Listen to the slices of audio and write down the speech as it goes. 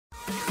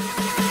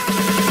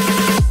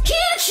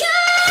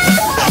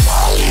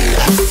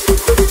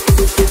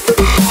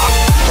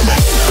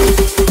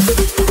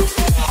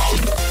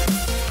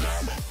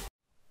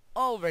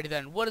Alrighty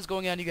then, what is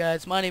going on, you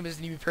guys? My name is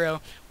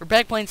TheNoobiePro. We're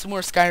back playing some more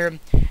Skyrim,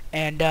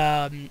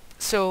 and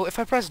so if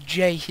I press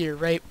J here,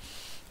 right,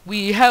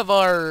 we have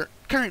our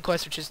current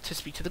quest, which is to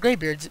speak to the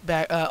Greybeards,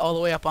 back all the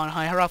way up on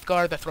High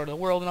Hrothgar, the Throat of the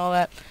World, and all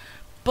that.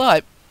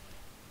 But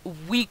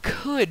we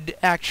could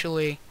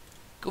actually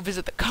go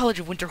visit the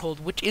College of Winterhold,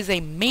 which is a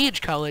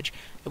mage college,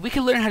 and we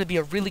can learn how to be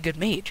a really good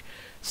mage.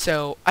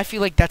 So I feel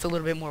like that's a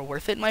little bit more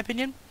worth it, in my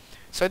opinion.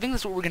 So I think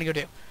that's what we're gonna go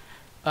do.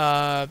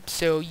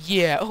 So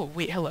yeah. Oh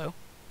wait, hello.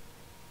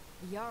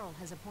 The Jarl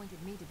has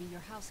appointed me to be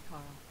your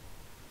housecarl.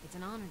 It's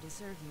an honor to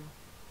serve you.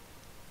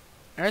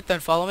 Alright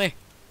then, follow me.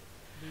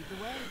 Lead the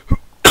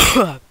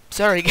way.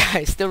 Sorry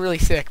guys, still really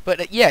sick.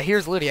 But yeah,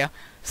 here's Lydia.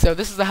 So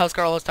this is the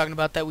housecarl I was talking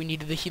about that we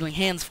needed the healing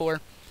hands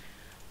for.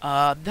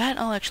 That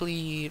I'll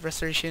actually...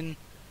 Restoration.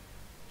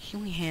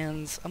 Healing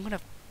hands. I'm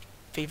gonna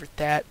favorite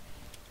that.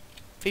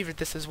 Favorite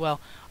this as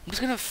well. I'm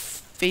just gonna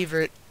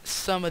favorite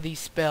some of these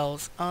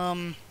spells.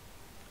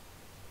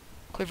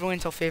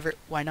 Clairvoyance I'll favorite.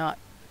 Why not?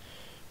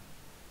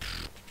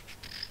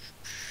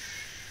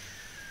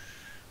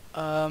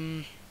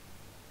 I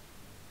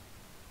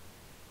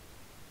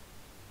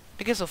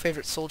guess I'll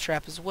favorite Soul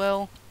Trap as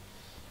well.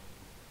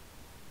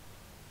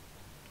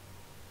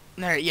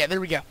 There, yeah,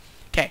 there we go.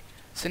 Okay,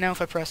 so now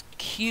if I press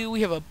Q,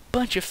 we have a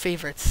bunch of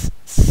favorites.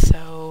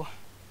 So,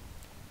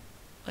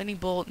 Lightning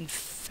Bolt and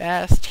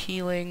Fast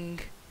Healing.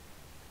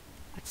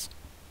 Let's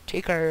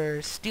take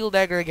our Steel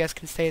Dagger, I guess,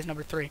 can stay as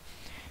number 3.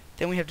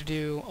 Then we have to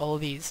do all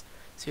of these.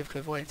 So we have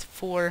Clairvoyance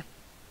 4.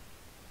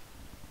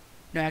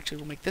 No, actually,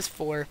 we'll make this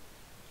 4.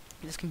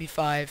 This can be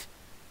 5,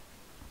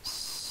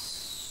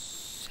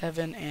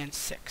 7, and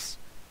 6.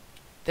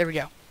 There we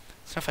go.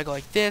 So if I go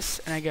like this,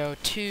 and I go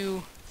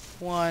 2,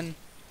 1,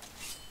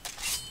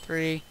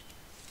 3,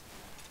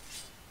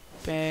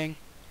 bang,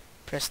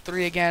 press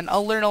 3 again.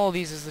 I'll learn all of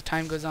these as the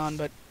time goes on,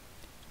 but,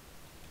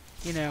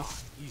 you know.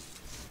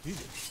 You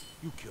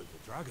killed the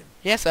dragon.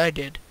 Yes, I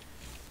did.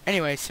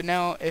 Anyway, so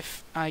now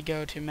if I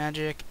go to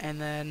magic, and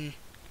then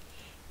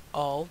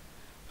all,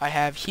 I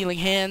have healing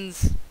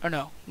hands. Oh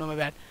no, my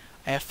bad.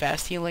 I have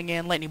fast healing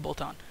and lightning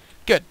bolt on.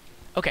 Good.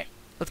 Okay,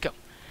 let's go.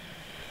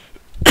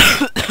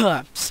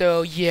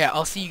 So yeah,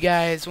 I'll see you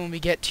guys when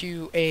we get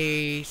to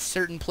a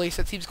certain place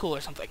that seems cool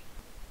or something.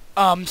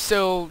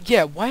 So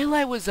yeah, while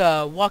I was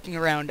walking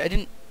around,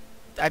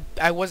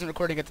 I wasn't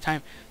recording at the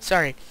time.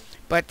 Sorry,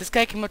 but this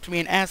guy came up to me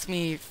and asked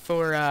me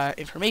for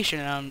information,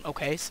 and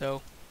okay,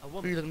 so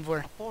what are you looking for?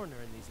 A foreigner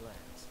in these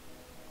lands.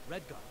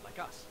 Redguard, like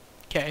us.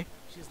 Okay.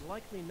 She's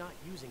likely not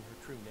using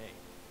her true name.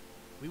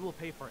 We will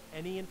pay for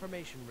any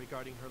information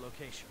regarding her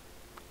location.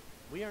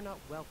 We are not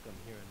welcome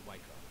here in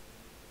Whiterun,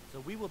 so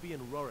we will be in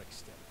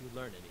Rorikstead if you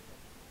learn anything.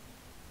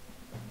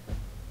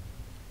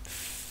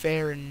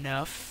 Fair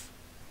enough.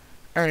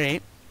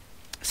 Alright.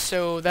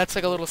 So that's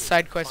like a little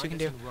side quest we can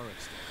do.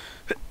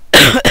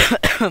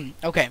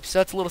 Okay, so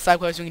that's a little side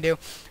quest we can do.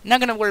 Not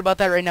gonna worry about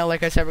that right now.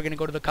 Like I said, we're gonna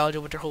go to the College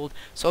of Winterhold,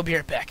 so I'll be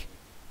right back.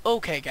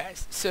 Okay,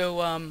 guys.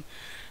 So,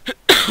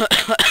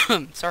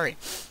 sorry.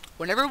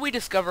 Whenever we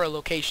discover a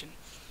location,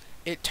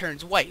 it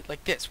turns white,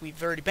 like this.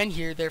 We've already been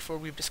here, therefore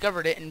we've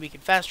discovered it, and we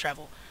can fast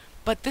travel.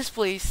 But this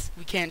place,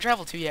 we can't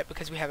travel to yet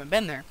because we haven't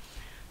been there.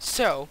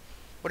 So,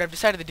 what I've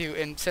decided to do,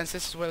 and since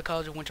this is where the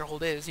College of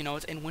Winterhold is, you know,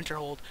 it's in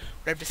Winterhold,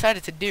 what I've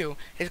decided to do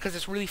is, because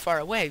it's really far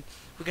away,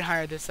 we can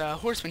hire this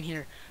horseman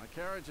here. My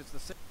carriage is the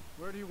same.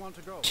 Where do you want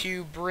to go?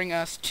 To bring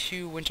us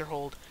to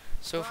Winterhold.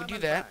 So if we do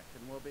Climb that, back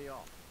and we'll be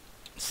off.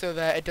 so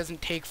that it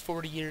doesn't take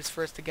 40 years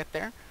for us to get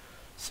there.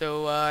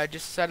 So I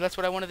just decided that's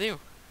what I want to do.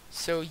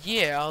 So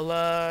yeah,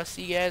 I'll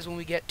see you guys when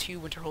we get to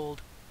Winterhold.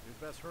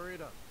 You'd best hurry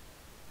it up.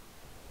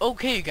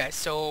 Okay, you guys,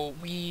 so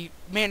we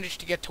managed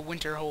to get to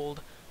Winterhold,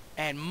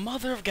 and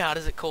mother of God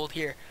is it cold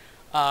here,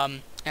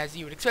 as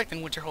you would expect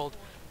in Winterhold.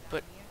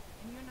 But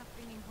And you're not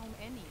bringing home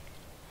any.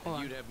 hold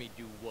on. You'd have me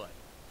do what?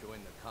 Join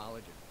the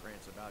college and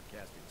prance about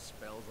casting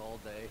spells all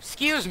day?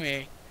 Excuse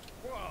me.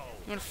 Whoa!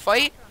 You wanna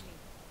fight?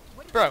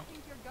 Where do Bro. you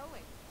think you're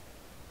going?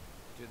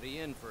 To the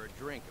inn for a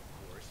drink,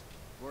 of course.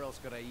 Where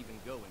else could I even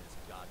go in this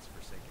god's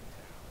forsaken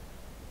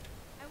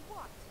town? And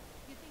what?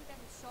 You think that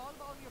will solve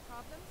all your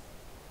problems?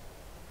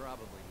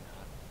 Probably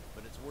not,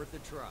 but it's worth a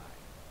try.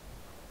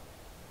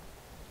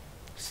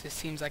 This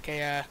seems like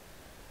a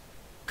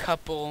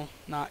couple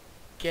not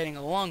getting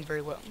along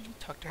very well.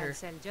 Talk to her. I'll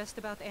sell just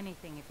about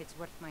anything if it's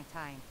worth my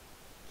time.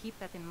 Keep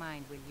that in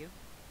mind, will you?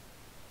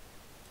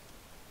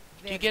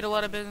 Do you get a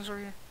lot of business over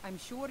here? I'm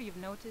sure you've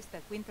noticed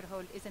that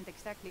Winterhold isn't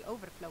exactly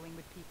overflowing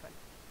with people.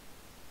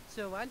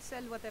 So I'll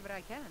sell whatever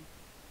I can.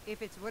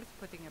 If it's worth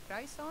putting a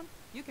price on,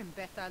 you can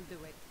bet I'll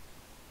do it.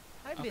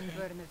 I've been Okay.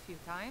 burned a few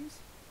times,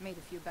 made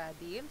a few bad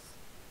deals,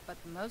 but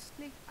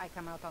mostly I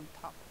come out on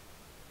top.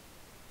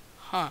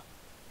 Huh.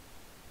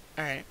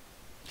 Alright.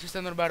 Just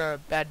something about a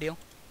bad deal?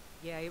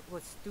 Yeah, it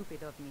was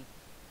stupid of me.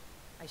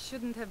 I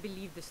shouldn't have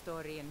believed the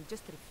story and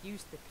just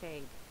refused the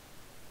trade.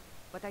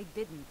 But I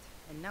didn't,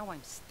 and now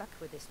I'm stuck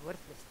with this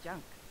worthless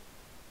junk.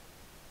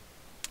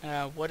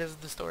 What is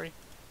the story?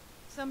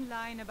 Some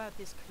line about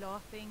this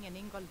clothing in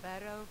Ingol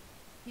Barrow.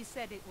 He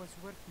said it was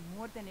worth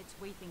more than its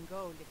weight in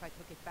gold if I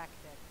took it back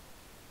there.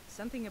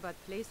 Something about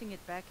placing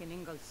it back in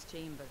Ingolf's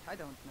chamber. I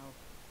don't know.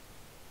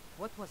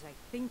 What was I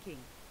thinking?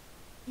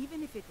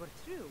 Even if it were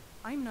true,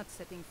 I'm not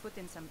setting foot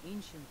in some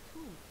ancient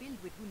tomb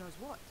filled with who knows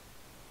what.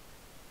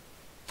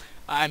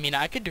 I mean,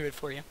 I could do it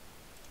for you.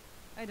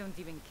 I don't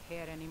even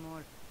care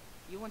anymore.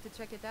 You want to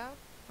check it out?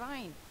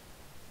 Fine.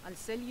 I'll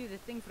sell you the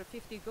thing for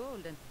 50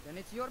 gold, and then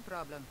it's your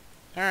problem.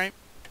 Alright.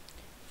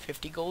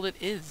 50 gold it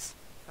is.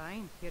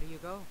 Fine, here you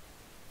go.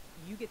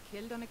 You get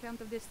killed on account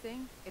of this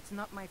thing, it's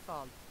not my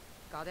fault.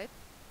 Got it?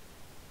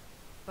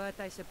 But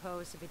I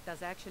suppose if it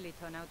does actually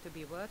turn out to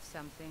be worth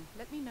something,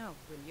 let me know,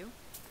 will you?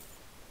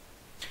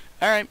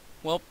 Alright,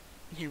 well,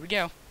 here we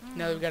go.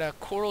 Now we've got a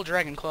coral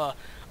dragon claw.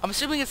 I'm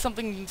assuming it's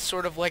something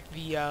sort of like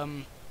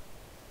the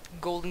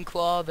golden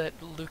claw that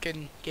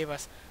Lucan gave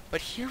us.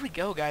 But here we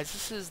go, guys.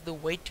 This is the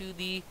way to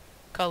the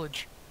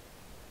college.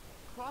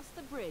 Cross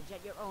the bridge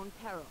at your own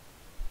peril.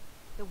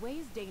 The way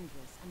is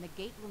dangerous, and the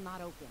gate will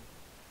not open.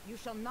 You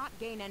shall not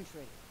gain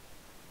entry.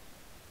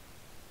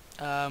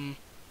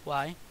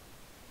 Why?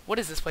 What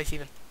is this place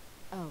even?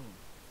 Oh,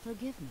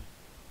 forgive me.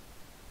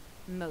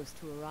 Most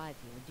who arrive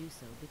here do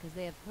so because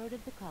they have heard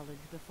of the college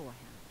beforehand.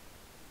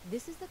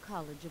 This is the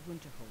College of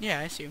Winterhold. Yeah,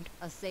 I assumed.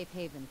 A safe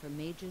haven for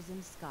mages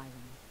in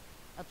Skyrim.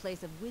 A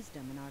place of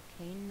wisdom and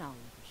arcane knowledge.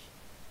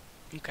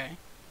 Okay.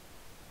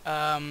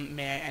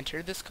 May I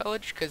enter this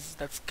college? Because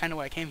that's kind of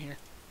why I came here.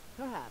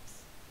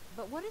 Perhaps.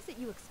 But what is it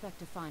you expect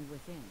to find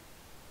within?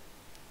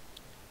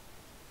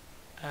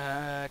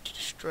 To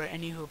destroy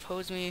any who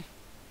oppose me.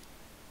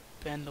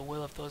 Bend the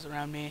will of those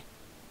around me.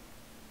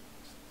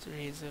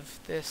 Series of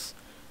this.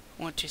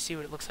 I want to see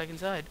what it looks like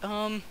inside.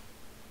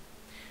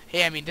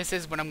 Hey, I mean, this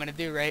is what I'm gonna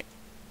do, right?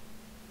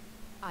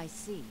 I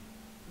see.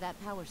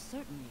 That power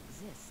certainly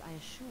exists, I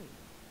assure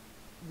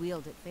you.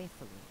 Wield it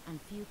faithfully, and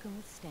few can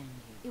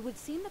withstand you. It would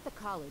seem that the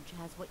college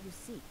has what you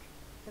seek.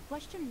 The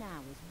question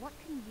now is, what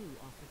can you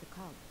offer the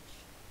college?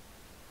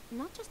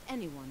 Not just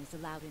anyone is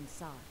allowed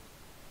inside.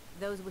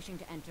 Those wishing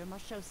to enter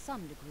must show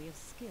some degree of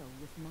skill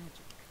with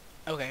magic.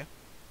 Okay.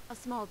 A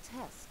small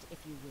test, if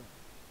you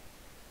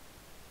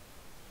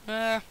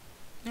will.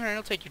 Alright,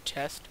 I'll take your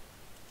test.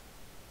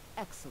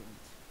 Excellent.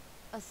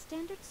 A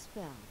standard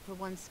spell for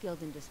one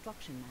skilled in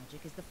destruction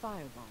magic is the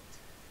Firebolt.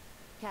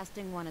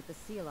 Casting one at the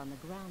seal on the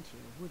ground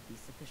here would be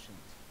sufficient.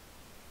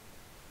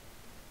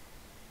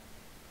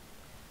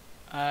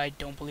 I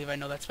don't believe I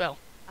know that spell.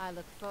 I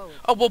look forward.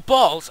 Oh, well,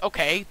 balls!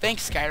 Okay,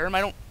 thanks, Skyrim.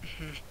 I don't...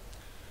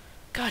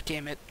 God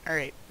damn it.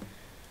 Alright.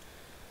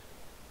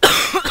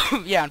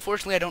 Yeah,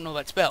 unfortunately, I don't know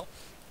that spell.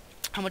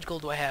 How much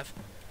gold do I have?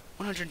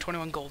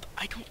 121 gold.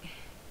 I don't...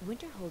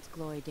 Winterhold's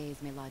glory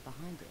days may lie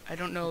behind it. I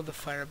don't know the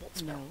Firebolt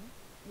spell. No?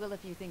 Well,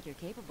 if you think you're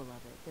capable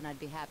of it, then I'd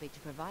be happy to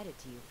provide it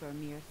to you for a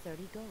mere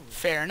 30 gold.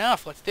 Fair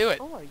enough, let's do it.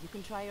 Or you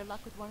can try your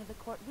luck with one of the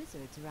court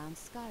wizards around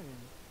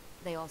Skyrim.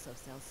 They also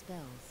sell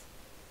spells.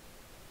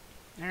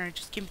 Alright,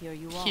 just give me... Here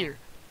you are. Here.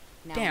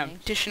 Now Damn,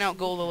 anxious dishing to out see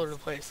gold all the over the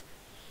test. place.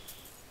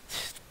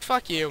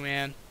 Fuck you,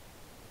 man.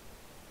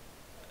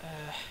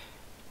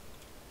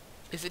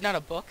 Is it not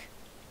a book?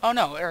 Oh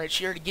no, alright,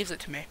 she already gives it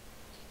to me.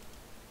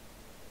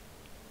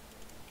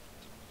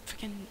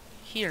 Fucking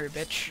here,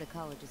 bitch. The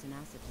college is an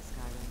asset to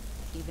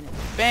Skyrim, even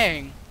if...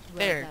 Bang! Well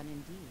There. done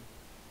indeed.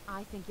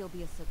 I think you'll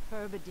be a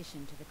superb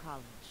addition to the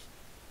college.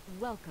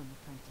 Welcome,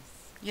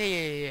 apprentice.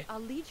 Yeah. I'll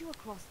lead you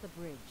across the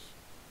bridge.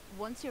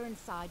 Once you're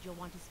inside, you'll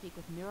want to speak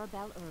with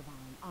Mirabelle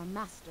Irvine, our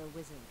master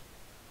wizard.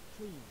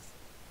 Please,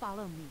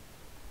 follow me.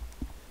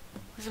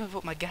 Where's gonna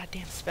put my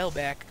goddamn spell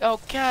back? Oh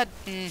god.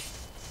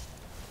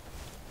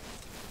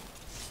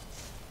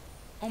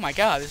 Oh my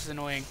god, this is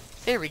annoying.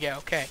 There we go.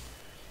 Okay.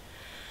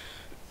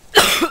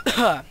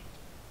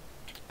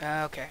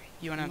 Okay.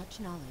 You wanna? Much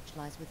knowledge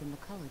lies within the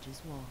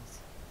college's walls.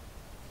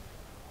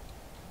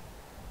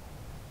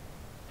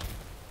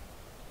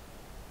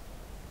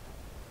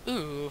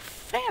 Ooh,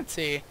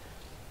 fancy.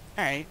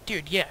 Alright,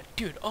 dude. Yeah,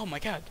 dude. Oh my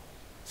god,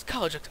 this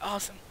college looks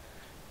awesome.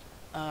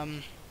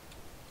 Guess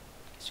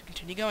we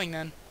continue going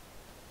then.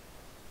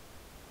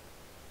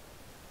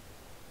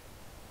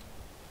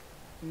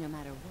 No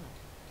matter what,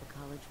 the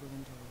college will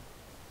endure.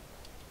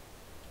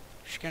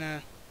 Just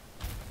gonna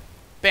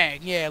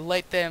bang. Yeah,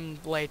 light them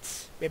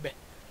lights, baby.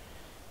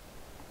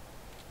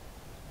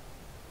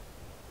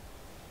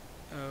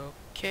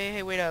 Okay,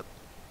 hey, wait up.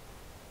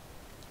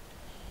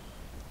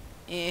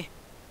 Eh.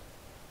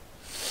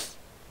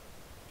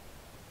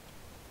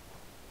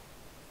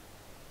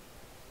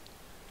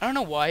 I don't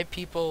know why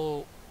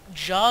people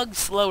jog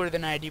slower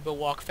than I do but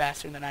walk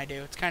faster than I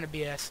do. It's kind of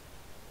BS.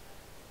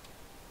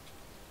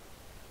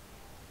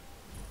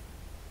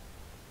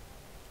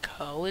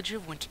 College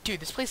of Winter. Dude,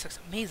 this place looks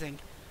amazing.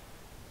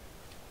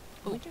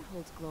 Ooh.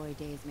 Winterhold's glory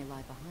days may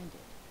lie behind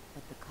it,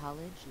 but the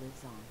college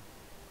lives on.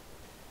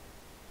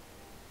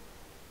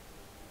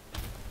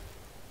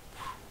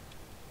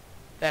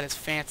 That is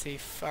fancy.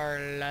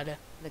 Farlada.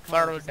 The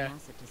college is an Farlda.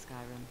 asset to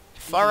Skyrim.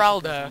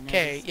 Faralda.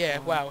 Okay, yeah,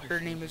 wow. Her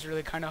name is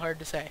really kind of hard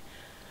to say.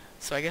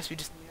 So I guess we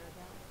just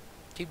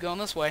keep going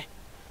this way.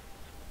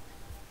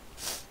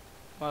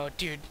 Wow,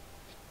 dude,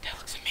 that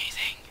looks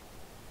amazing.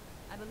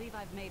 I believe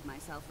I've made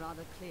myself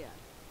rather clear.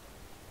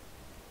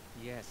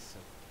 Yes,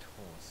 of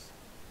course.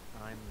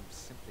 I'm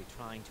simply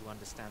trying to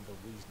understand the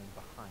reasoning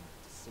behind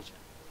the decision.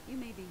 You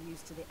may be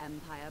used to the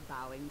Empire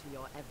bowing to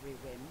your every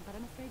whim, but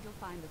I'm afraid you'll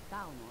find that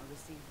Thalmor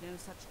received no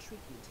such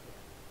treatment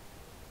here.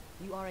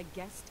 You are a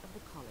guest of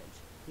the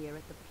college, here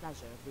at the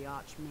pleasure of the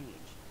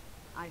Archmage.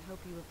 I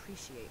hope you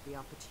appreciate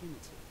the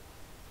opportunity.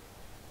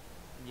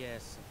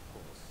 Yes, of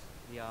course.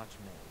 The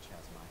Archmage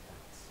has my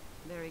thanks.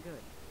 Very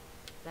good.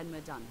 Then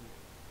we're done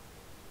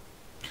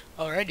here.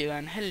 Alrighty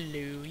then,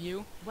 hello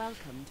you.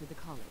 Welcome to the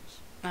college.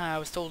 I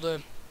was told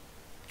to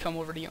come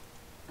over to you.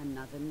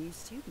 Another new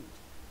student.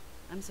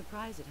 I'm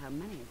surprised at how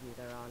many of you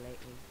there are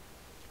lately.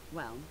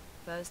 Well,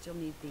 first you'll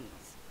need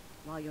these.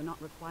 While you're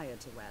not required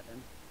to wear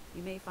them,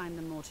 you may find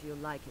them more to your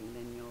liking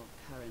than your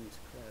current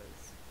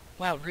clothes.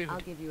 Wow, rude. I'll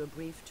give you a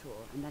brief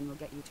tour, and then we'll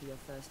get you to your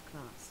first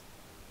class.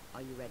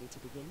 Are you ready to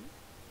begin?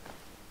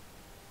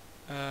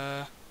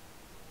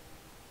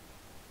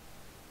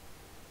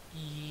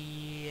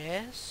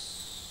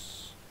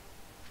 Yes.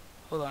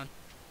 Hold on.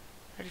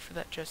 Ready for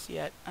that just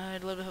yet?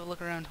 I'd love to have a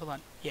look around. Hold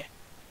on. Yeah.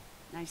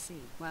 I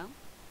see. Well,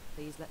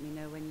 please let me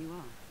know when you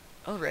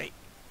are. Alright.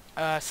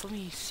 So let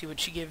me see what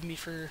she gave me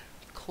for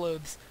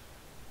clothes.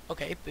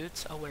 Okay,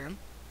 boots. I'll wear them.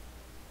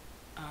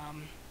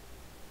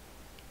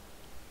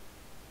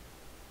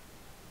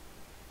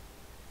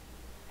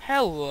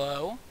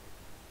 Hello.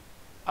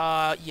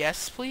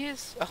 Yes,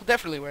 please. I'll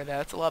definitely wear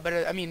that. It's a lot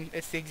better. I mean,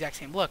 it's the exact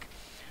same look.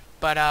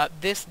 But,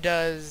 this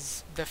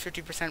does the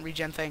 50%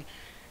 regen thing.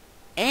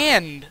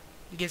 And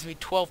gives me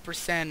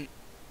 12%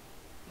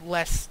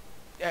 less...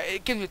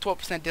 it gives me a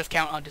 12%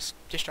 discount on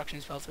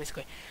destruction spells,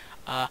 basically.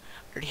 I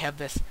already have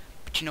this.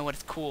 But you know what?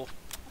 It's cool.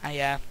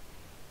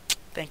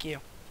 Thank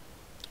you.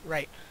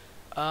 Right.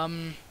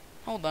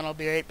 Hold on. I'll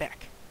be right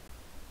back.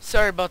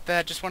 Sorry about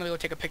that. Just wanted to go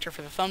take a picture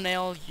for the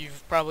thumbnail.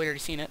 You've probably already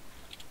seen it.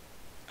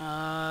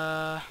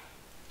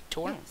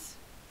 Tour? Yes.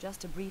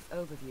 Just a brief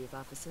overview of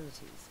our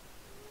facilities.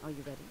 Are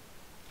you ready?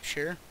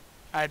 Sure.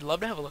 I'd love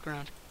to have a look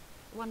around.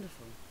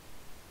 Wonderful.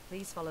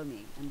 Please follow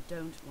me, and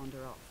don't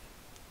wander off.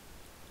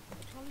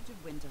 The College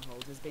of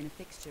Winterhold has been a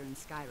fixture in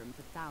Skyrim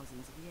for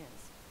thousands of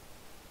years.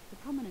 The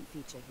prominent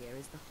feature here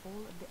is the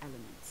Hall of the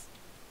Elements.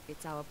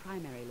 It's our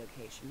primary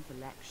location for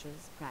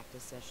lectures,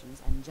 practice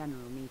sessions, and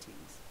general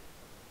meetings.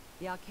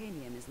 The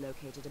Arcanium is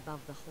located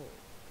above the hall,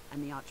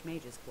 and the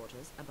Archmage's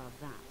quarters above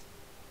that.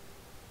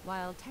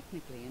 While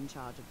technically in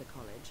charge of the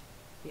college,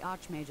 the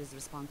Archmage's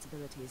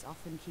responsibilities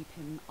often keep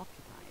him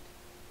occupied.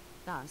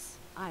 Thus,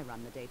 I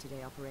run the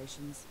day-to-day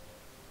operations.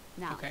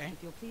 Now, Okay.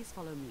 if you'll please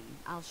follow me,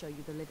 I'll show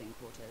you the living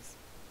quarters.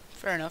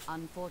 Fair enough.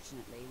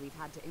 Unfortunately, we've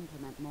had to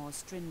implement more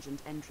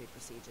stringent entry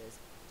procedures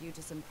due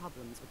to some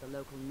problems with the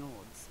local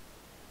Nords.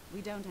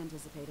 We don't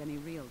anticipate any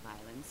real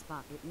violence,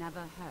 but it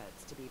never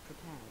hurts to be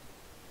prepared.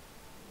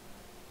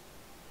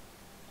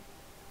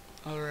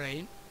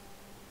 Alright.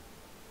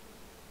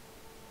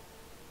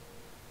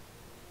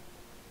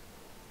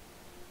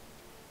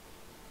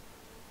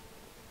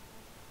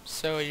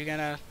 So, you're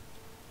gonna...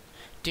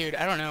 Dude,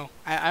 I don't know.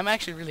 I'm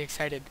actually really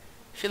excited.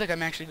 I feel like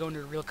I'm actually going to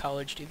a real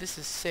college, dude. This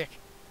is sick.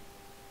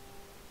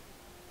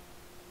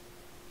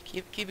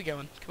 Keep it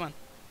going. Come on.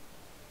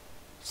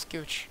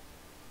 Scooch.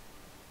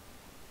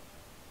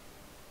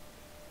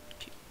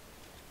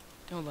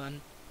 Hold on.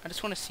 I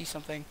just want to see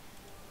something.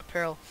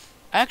 Apparel.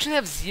 I actually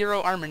have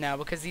 0 armor now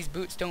because these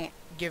boots don't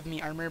give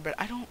me armor, but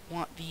I don't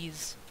want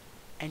these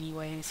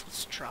anyway, so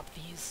let's drop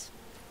these.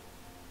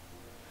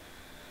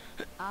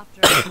 After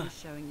I finish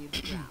showing you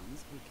the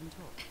grounds, we can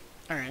talk.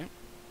 Alright.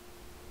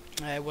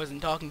 I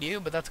wasn't talking to you,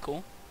 but that's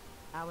cool.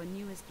 Our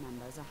newest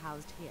members are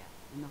housed here,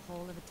 in the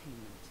Hall of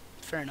Attainment.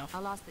 Fair enough.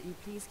 I'll ask that you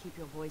please keep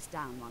your voice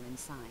down while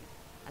inside,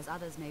 as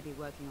others may be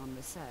working on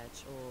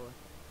research or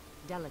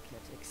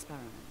delicate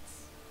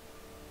experiments.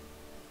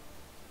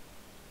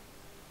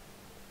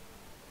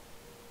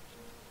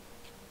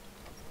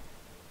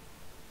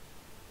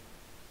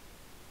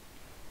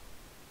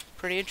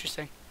 Pretty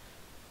interesting.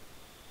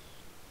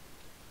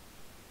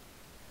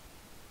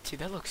 Dude,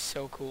 that looks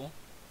so cool.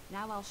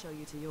 Now I'll show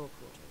you to your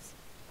quarters.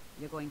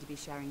 You're going to be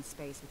sharing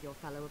space with your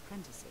fellow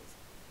apprentices,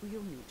 who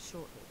you'll meet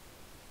shortly.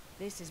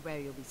 This is where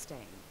you'll be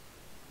staying.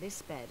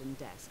 This bed and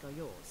desk are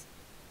yours.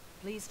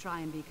 Please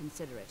try and be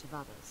considerate of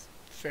others.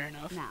 Fair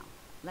enough. Now,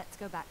 let's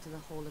go back to the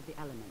Hall of the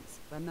Elements,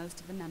 where most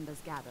of the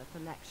members gather for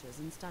lectures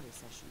and study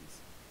sessions.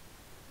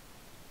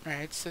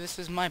 Alright, so this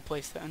is my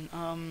place then.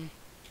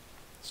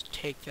 Let's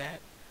take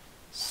that.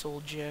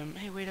 Soul gem.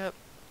 Hey, wait up.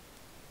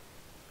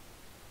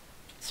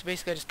 So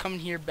basically I just come in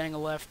here, bang a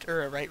left,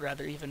 or a right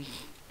rather even.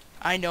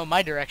 I know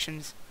my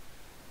directions.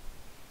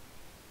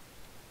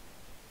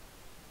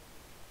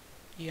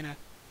 You gonna...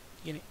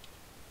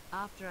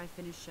 After I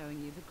finish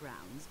showing you the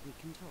grounds, we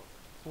can talk.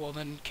 Well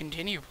then,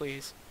 continue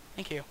please.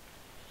 Thank you.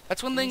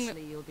 That's one thing...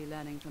 Initially, you'll be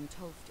learning from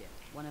Tolfdir,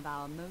 one of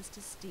our most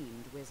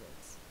esteemed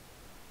wizards.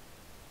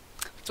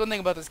 That's one thing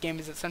about this game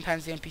is that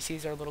sometimes the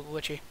NPCs are a little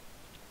glitchy.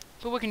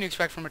 But what can you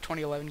expect from a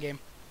 2011 game?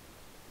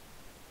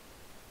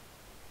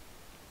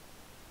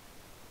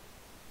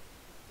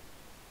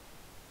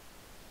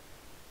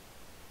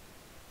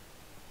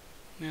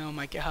 Oh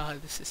my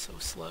god, this is so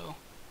slow.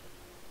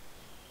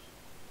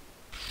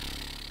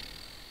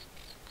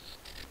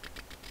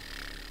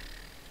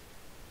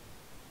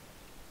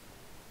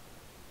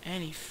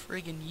 Any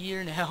friggin'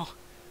 year now.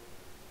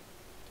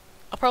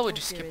 I'll probably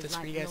just skip this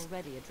for you guys.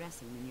 Already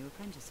addressing the new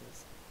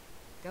apprentices.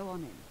 Go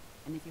on in,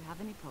 and if you have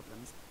any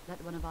problems,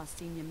 let one of our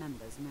senior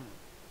members know.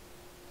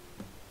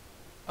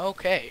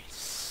 Okay,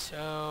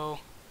 so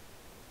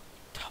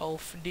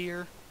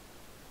Tulfdir.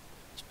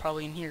 It's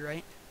probably in here,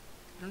 right?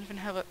 I don't even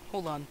have a...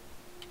 Hold on.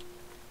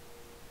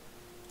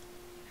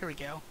 Here we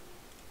go.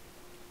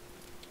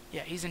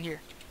 Yeah, he's in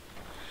here.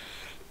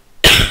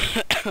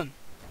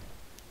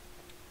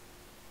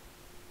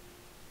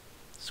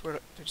 Swear to...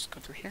 Did I just go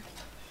through here?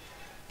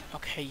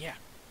 Okay, yeah.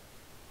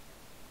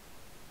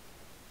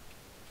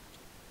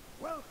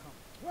 Welcome,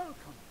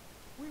 welcome.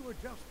 We were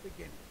just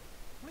beginning.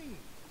 Please,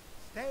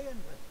 stay and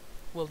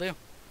listen. Will do.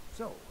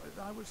 So, as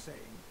I was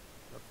saying,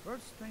 the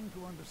first thing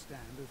to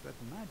understand is that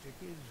magic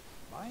is,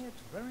 by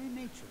its very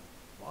nature,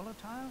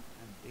 volatile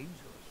and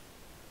dangerous.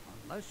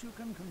 Unless you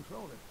can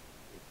control it,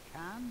 it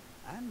can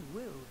and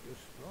will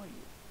destroy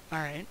you.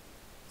 Alright.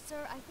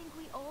 Sir, I think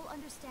we all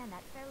understand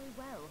that fairly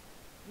well.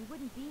 We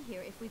wouldn't be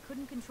here if we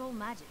couldn't control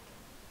magic.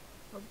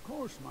 Of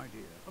course, my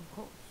dear, of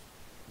course.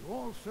 You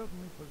all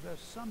certainly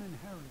possess some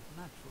inherent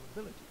natural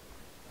ability.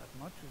 That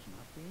much is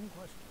not being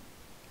questioned.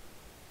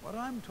 What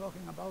I'm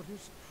talking about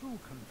is true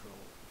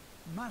control,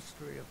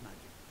 mastery of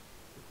magic.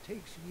 It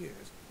takes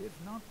years, if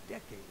not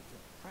decades,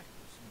 of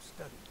practice and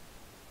study.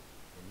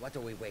 Then what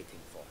are we waiting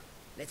for?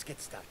 Let's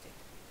get started.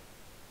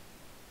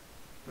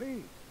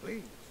 Please,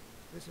 please.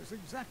 This is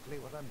exactly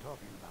what I'm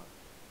talking about.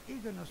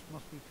 Eagerness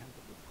must be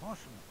tempered with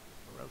caution,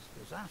 or else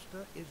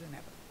disaster is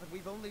inevitable. But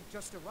we've only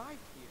just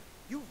arrived here.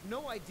 You've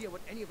no idea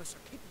what any of us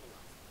are capable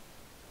of.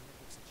 And that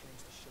gives a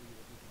chance to show you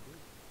what we can do.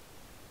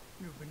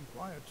 You've been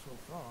quiet so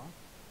far.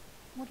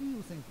 What do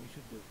you think we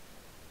should do?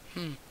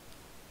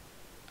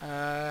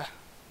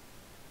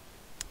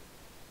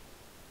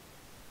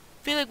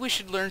 Feel like we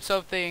should learn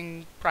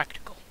something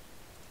practical.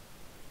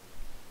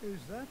 Is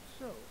that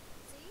so?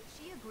 See,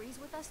 she agrees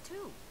with us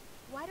too.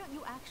 Why don't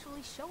you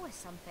actually show us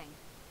something?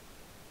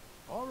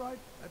 All right,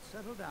 let's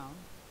settle down.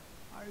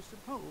 I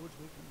suppose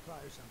we can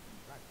try something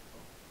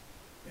practical.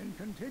 In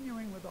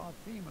continuing with our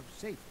theme of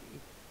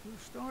safety, we'll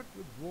start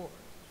with wards.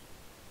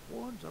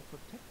 Wards are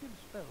protective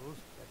spells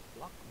that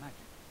block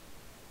magic.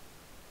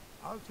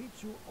 I'll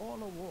teach you all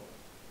a ward,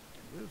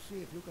 and we'll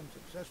see if you can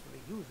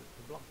successfully use it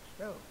to block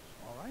spells,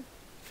 all right?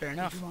 Fair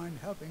enough. Would you mind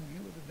helping me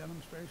with the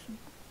demonstration?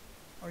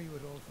 Are you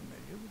at all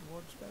familiar with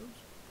ward spells?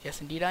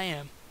 Yes, indeed I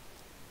am.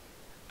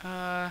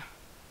 Well,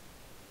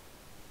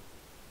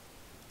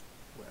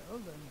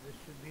 then this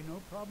should be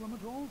no problem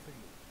at all for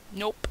you.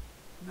 Nope.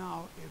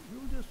 Now, if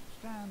you just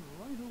stand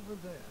right over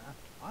there,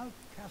 I'll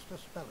cast a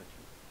spell at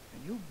you,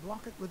 and you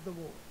block it with the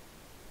ward.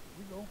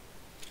 Here we go.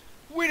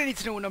 We don't need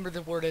to know what number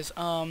the word is.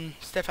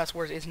 Steadfast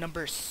word is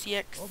number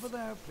 6. Over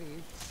there,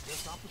 please.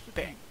 Just opposite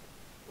Bang. me.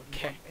 Wouldn't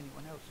Okay. want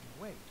anyone else in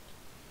the way.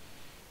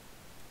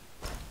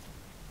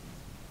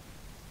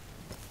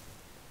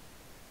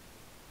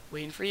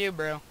 Waiting for you,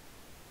 bro.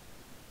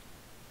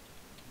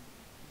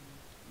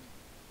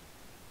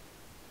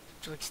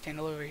 Would you like stand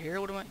over here?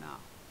 What am I? Now,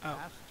 Oh.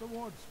 cast the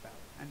ward spell,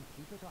 and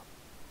keep it up.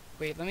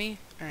 Wait, let me...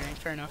 Alright,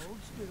 fair enough. Hold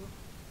still.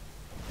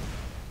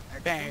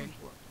 Excellent Bang.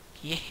 work.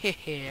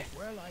 Yeah.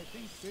 Well, I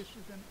think this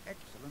is an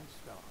excellent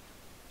start.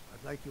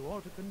 I'd like you all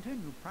to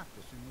continue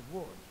practicing with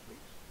wards,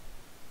 please.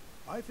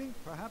 I think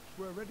perhaps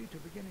we're ready to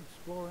begin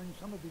exploring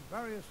some of the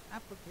various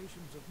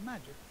applications of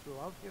magic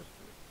throughout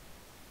history.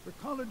 The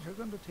college has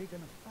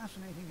undertaken a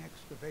fascinating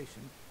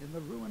excavation in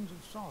the ruins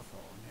of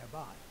Sarthor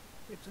nearby.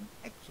 It's an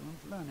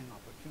excellent learning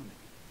opportunity.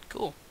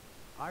 Cool.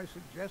 I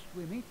suggest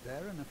we meet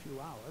there in a few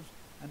hours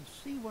and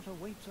see what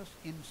awaits us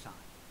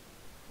inside.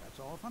 That's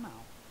all for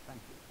now. Thank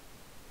you.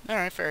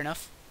 Alright, fair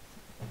enough.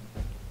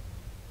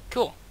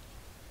 Cool.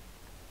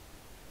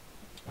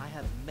 I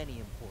have many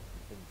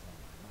important things on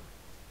my mind.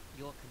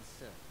 Your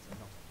concerns are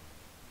not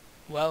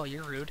on Well,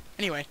 you're rude.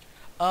 Anyway,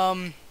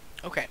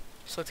 okay.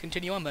 So let's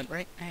continue on then,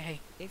 right?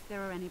 Hey. If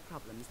there are any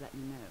problems, let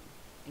me know.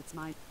 It's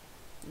my...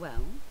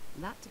 Well,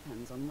 that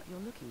depends on what you're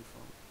looking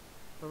for.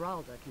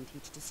 Feralda can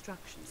teach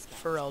destruction spells.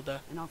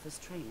 Feralda. And offers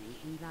training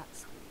in that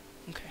school.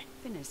 Okay.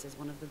 Finis is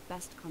one of the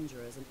best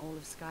conjurers in all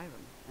of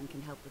Skyrim, and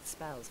can help with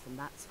spells from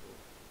that school.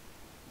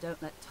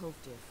 Don't let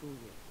Tolfdir fool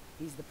you.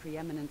 He's the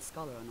preeminent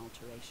scholar on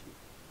alteration.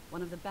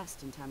 One of the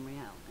best in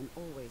Tamriel, and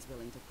always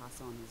willing to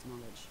pass on his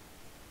knowledge.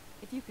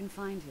 If you can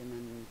find him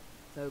and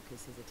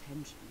focus his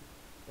attention,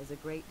 there's a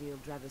great deal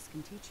Drevis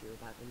can teach you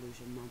about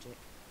illusion magic.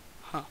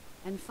 Huh.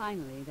 And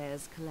finally,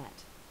 there's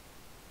Colette.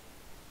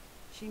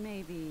 She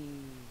may be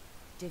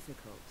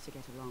difficult to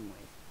get along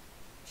with.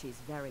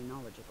 She's very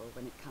knowledgeable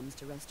when it comes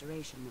to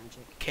restoration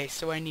magic. Okay,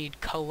 so I need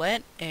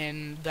Colette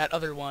and that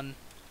other one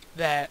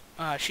that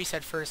she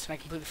said first, and I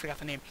completely forgot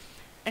the name.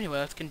 Anyway,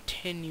 let's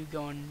continue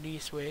going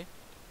this way.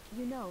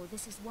 You know,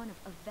 this is one of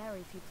a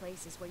very few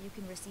places where you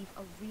can receive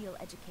a real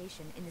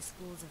education in the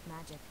schools of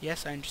magic.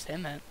 Yes, I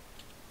understand that.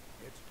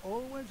 It's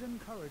always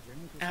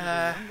encouraging to see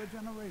the younger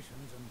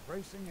generations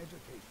embracing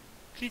education.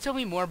 Can you tell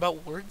me more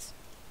about wards?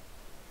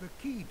 The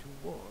key to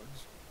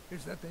wards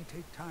is that they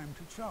take time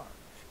to charge.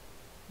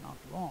 Not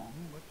long,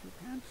 but you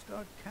can't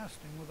start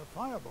casting with a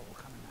fireball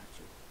coming at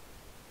you.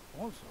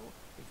 Also,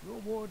 if your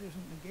ward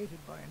isn't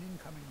negated by an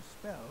incoming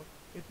spell,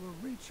 it will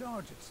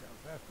recharge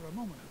itself after a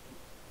moment or two.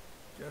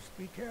 Just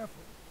be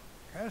careful.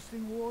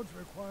 Casting wards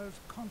requires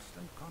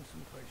constant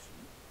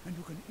concentration, and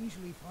you can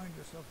easily find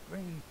yourself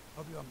drained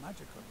of your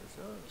magical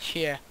reserves.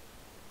 Yeah.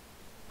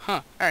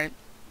 Huh, alright.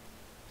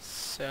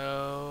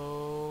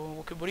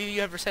 So, what do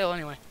you have for sale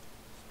anyway?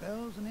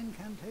 Spells and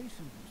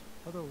incantations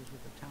for those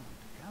with the talent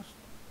to cast them.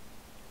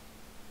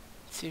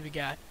 Let's see what we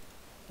got.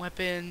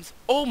 Weapons.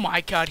 Oh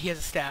my god, he has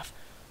a staff.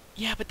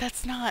 Yeah, but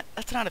that's not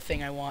a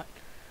thing I want.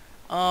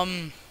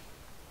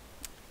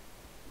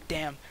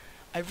 Damn.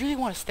 I really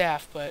want a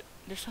staff, but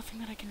there's nothing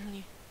that I can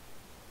really...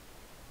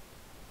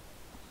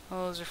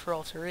 Oh, those are for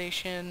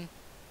alteration.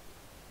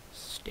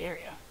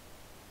 Stereo.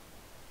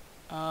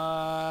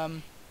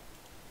 Oh,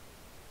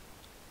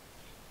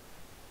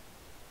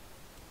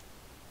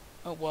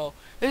 well.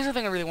 There's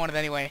nothing I really wanted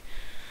anyway.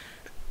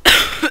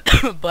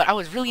 But I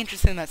was really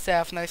interested in that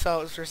staff, and I saw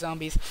it was for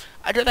zombies.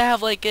 I'd rather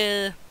have, like,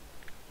 a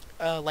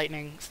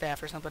lightning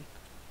staff or something.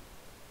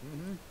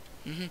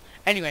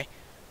 Anyway,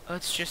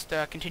 let's just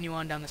continue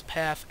on down this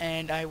path,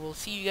 and I will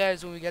see you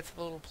guys when we get to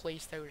the little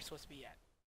place that we're supposed to be at.